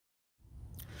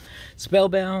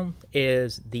Spellbound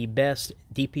is the best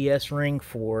DPS ring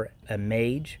for a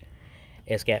mage.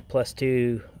 It's got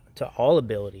 +2 to all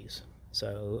abilities,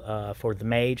 so for the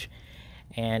mage,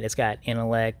 and it's got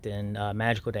intellect and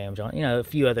magical damage on, a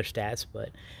few other stats, but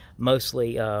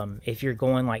mostly if you're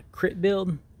going like crit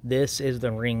build, this is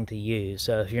the ring to use.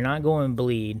 So if you're not going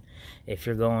bleed, if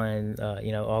you're going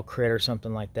all crit or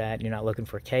something like that, you're not looking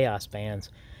for chaos bands,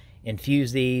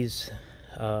 infuse these,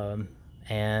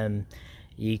 and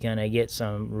you're gonna get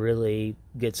some really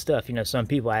good stuff. Some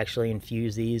people actually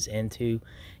infuse these into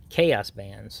chaos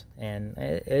bands, and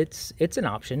it's an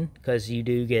option because you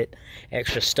do get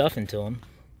extra stuff into them.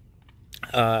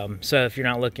 So if you're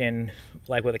not looking,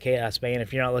 like with a chaos band,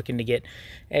 if you're not looking to get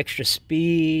extra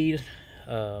speed,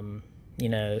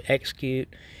 execute,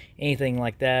 anything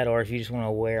like that, or if you just want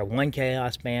to wear one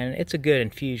chaos band, it's a good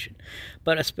infusion.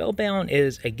 But a spellbound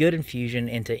is a good infusion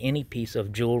into any piece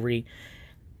of jewelry,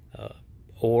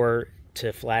 or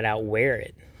to flat out wear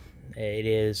it. It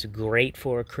is great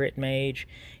for a crit mage.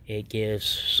 It gives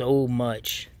so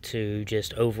much to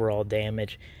just overall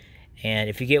damage, and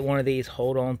if you get one of these,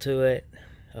 hold on to it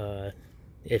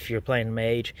if you're playing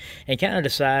mage, and kind of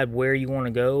decide where you want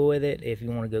to go with it. If you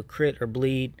want to go crit or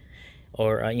bleed,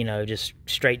 or just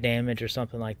straight damage or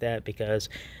something like that, because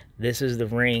this is the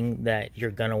ring that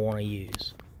you're gonna want to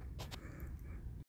use.